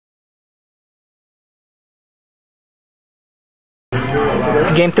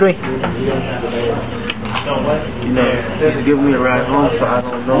Game 3. You know, he's giving me a ride home, so I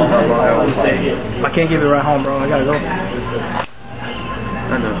don't know how long I will stay. I can't give you a ride home, bro. I gotta go.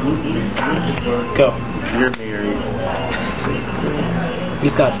 I know. Go. You're married.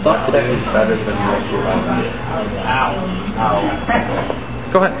 He's got stuff to do.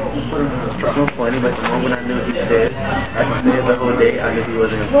 Go ahead. It's so funny, but the moment I knew he said, I could stay the whole day, I knew he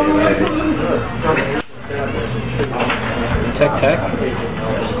wasn't going to stay. Tech.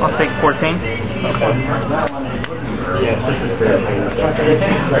 I'll take 14. Okay. Yes, this is fair.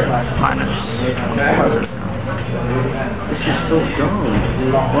 Minus. This is so dumb.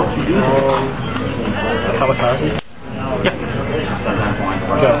 Why don't you do this? How much are you? Yeah.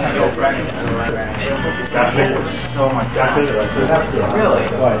 Go. Really?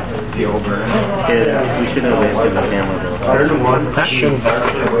 What? The over. Yeah, we should have wasted the camera though. That shouldn't be.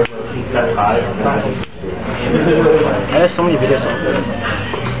 I have so many videos on there.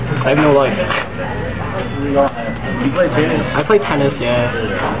 I have no life. You play tennis? I play tennis,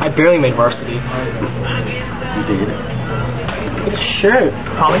 yeah. I barely made varsity. You did? Sure.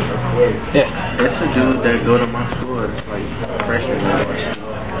 Holly? Yeah. That's a dude that go to my school. It's like freshman year.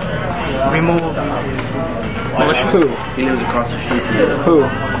 Remove. Who? He lives across the street from me. Who?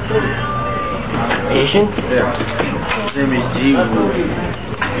 Asian? Yeah. His name is Ji-Woo.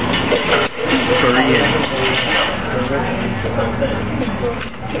 Korean.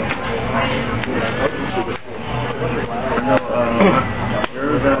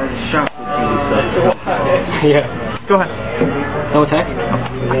 There's a shop with you. Yeah. Go ahead. No attack? I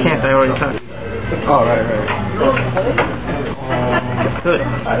can't, I already touched. Oh, right. Good.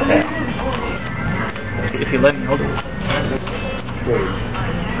 If you let me hold it.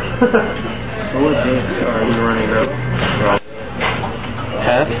 So what dicks are you running up?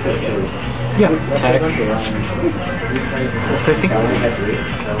 Half? Yeah. Attack. 50?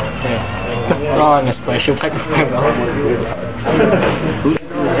 Yeah. Oh, I missed. I should attack with Flamvell. Who's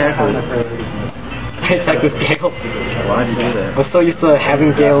attacking? I attack with Gale. Why'd you do that? I'm so used to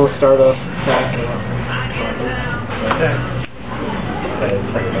having Gale start us attack.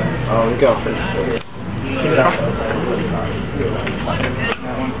 Go.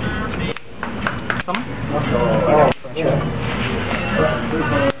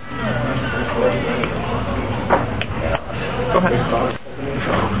 Go ahead.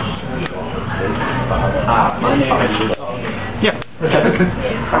 Yeah.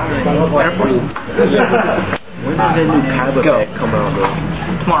 Air Force. When did that new Kaiba pack come out, bro?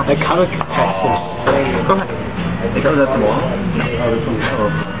 Tomorrow. That Kaiba pack is insane. Go ahead. It comes out tomorrow? No.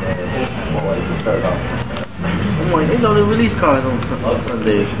 Oh my, they know the release cards on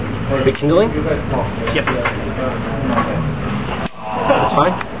Sunday. Rekindling? Yep. That's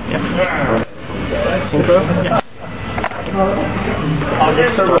fine? Yep. Intro? Yep.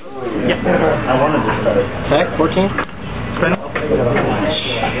 Yep. Attack, 14. Spin.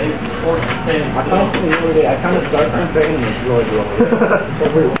 I kind of started thinking it's really good.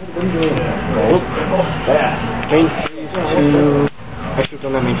 Gold. Main phase 2. I should have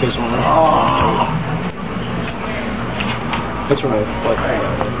done that main phase 1. Let's remove. What?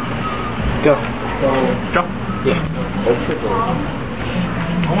 Go. Drop. Yeah.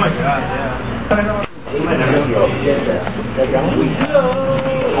 Oh my god, yeah.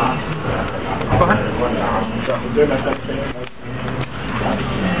 Go ahead.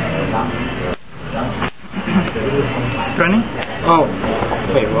 Running? Oh.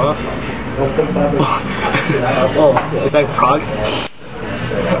 Wait, what? Oh, is that Prague?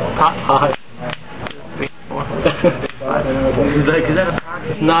 Prague.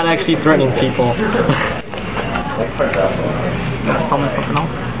 It's not actually threatening people. Gotta tell me something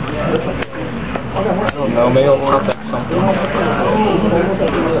else? I don't know, maybe I'll contact something.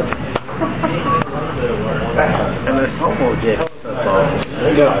 And there's homo jets.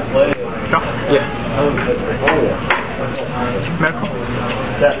 Yeah. Yeah. Medical?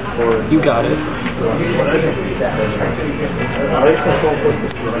 You got it.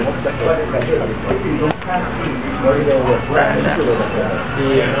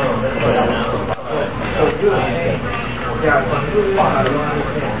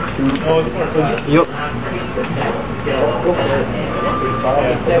 Yup.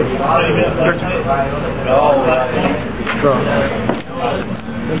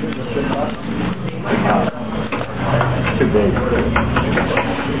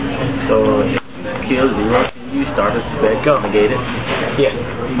 So, kill 0, you start a spec, go. Negate it? Yeah.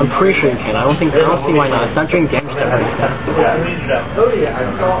 I'm pretty sure you can. I don't see why not. It's not doing damage to everything.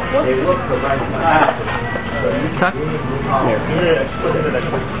 Attack?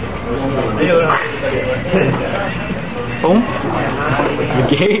 Boom.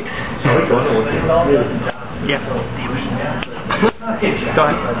 See? Yeah. Go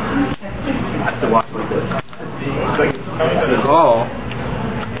ahead. I have to watch like this. Oh.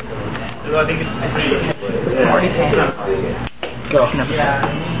 Go.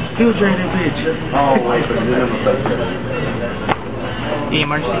 Still drain that bitch. Oh, wait, but you never said that.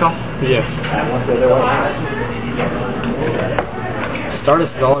 Emergency call? Yeah.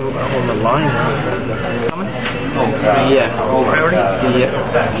 Stardust is all on the line now. Coming? Yeah. Priority? Yeah.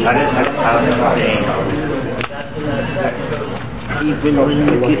 I didn't have He's been bringing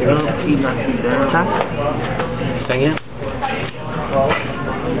the kid up. He's not too down. Sing it.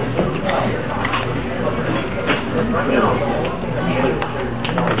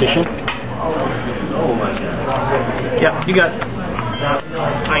 Audition? Yeah, you got it.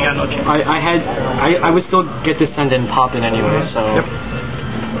 I ain't got no chance. I would still get to send and pop in anyway, so Yep.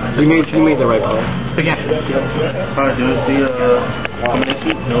 you made the right call. Again. Alright, do you see coming next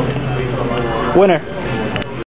week? No. Winner.